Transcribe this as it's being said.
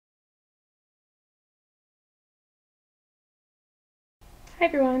Hi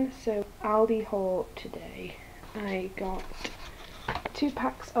everyone, so Aldi haul today. I got 2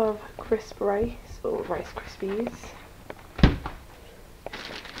 packs of crisp rice or Rice Krispies,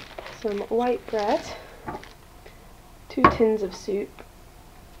 some white bread, 2 tins of soup,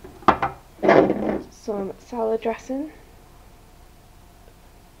 some salad dressing,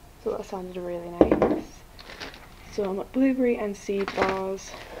 so that sounded really nice, some blueberry and seed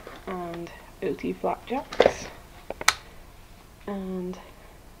bars and oaty flapjacks, and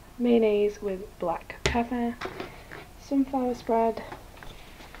mayonnaise with black pepper, sunflower spread,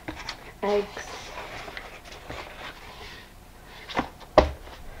 eggs,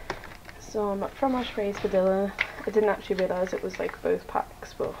 some fromage frais for Dylan. I didn't actually realise it was like both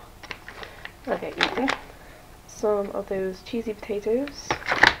packs, but they'll get eaten. Some of those cheesy potatoes,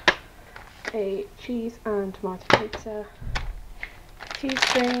 a cheese and tomato pizza, cheese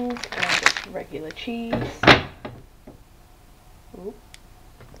strings and just regular cheese,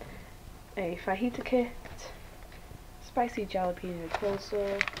 a fajita kit, spicy jalapeno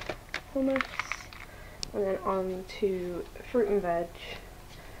coleslaw, hummus, and then on to fruit and veg,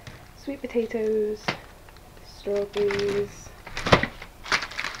 sweet potatoes, strawberries,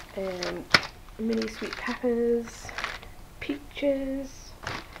 mini sweet peppers, peaches,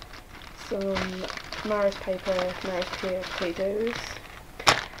 some Maris Piper potatoes,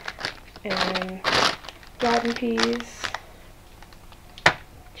 garden peas,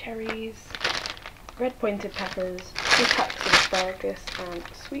 cherries, red pointed peppers, 2 packs of asparagus and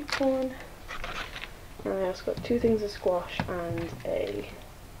sweet corn, and I also got 2 things of squash and a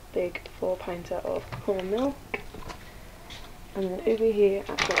big 4-pinter of whole milk. And then over here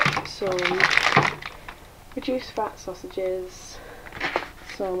I've got some reduced fat sausages,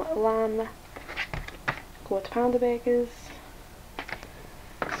 some lamb quarter-pounder bakers,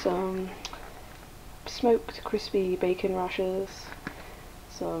 some smoked crispy bacon rashers,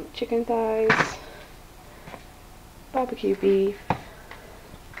 some chicken thighs, barbecue beef,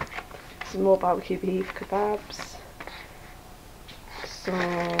 some more barbecue beef kebabs,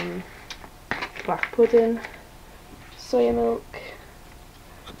 some black pudding, soya milk,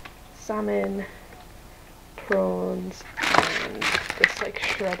 salmon, prawns, and this like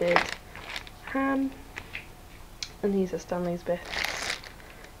shredded ham, and these are Stanley's bits,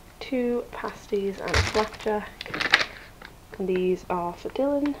 2 pasties and a flapjack, and these are for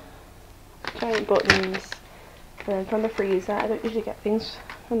Dylan, giant buttons, and then from the freezer, I don't usually get things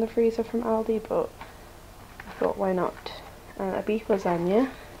from the freezer from Aldi, but I thought why not, a beef lasagna,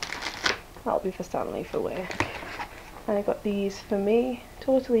 that'll be for Stanley for work. And I got these for me,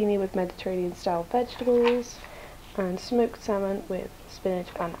 tortellini with Mediterranean style vegetables, and smoked salmon with spinach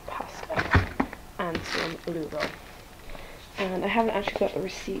and pasta, and some lulo. And I haven't actually got a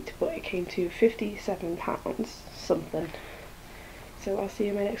receipt, but it came to £57 something. So I'll see you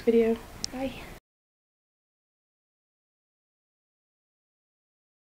in my next video. Bye!